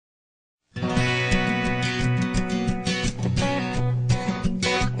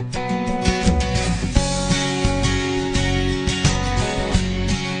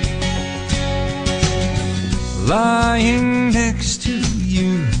lying next to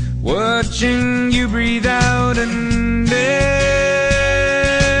you, watching you breathe out and in.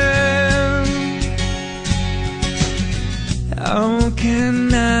 How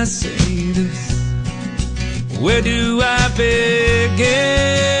can I say this? Where do I begin?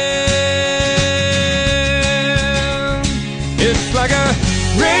 It's like a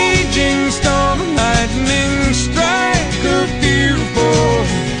raging storm, lightning strike, a fearful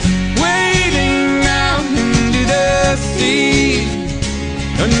wading out into the sea.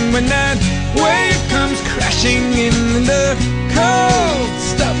 And when that wave comes crashing in, the cold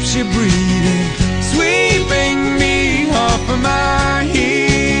stops you breathing, sweeping me off of my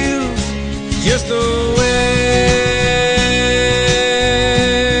heels. Just the way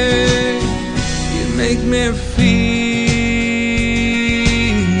you make me feel.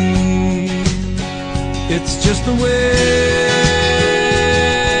 It's just the way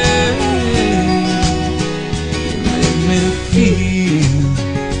you make me feel.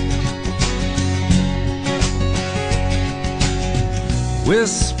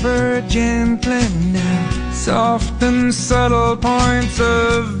 Whisper gently now, soft and subtle points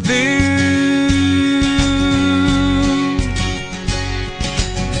of view.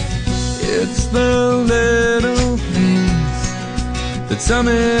 It's the little things that sum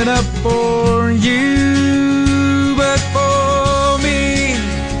it up for you, but for me,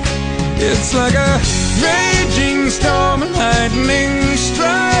 it's like a raging storm, a lightning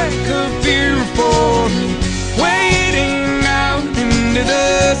strike, a fearful wading out into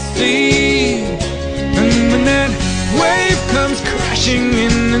the sea. And when that wave comes crashing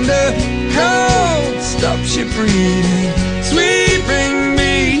in, and the cold stops you breathing, sweeping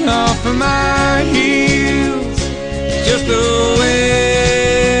me off of my heels. It's just the way,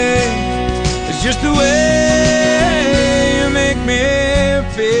 it's just the way you make me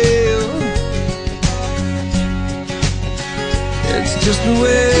feel. It's just the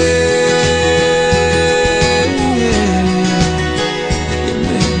way you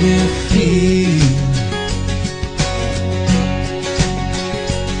make me feel.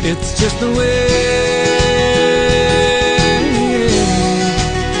 It's just the way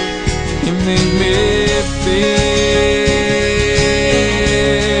you make me feel.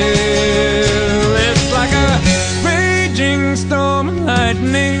 It's like a raging storm, a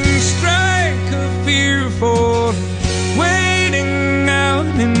lightning strike, a fearful wading out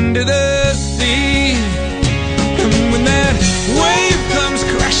into the sea. And when that wave comes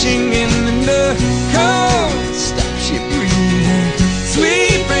crashing in, and the cold stops you breathing,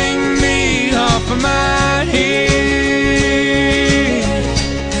 sweeping me off of my head.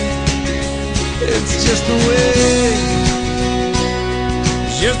 It's just the way,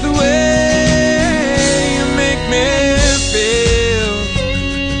 it's just the way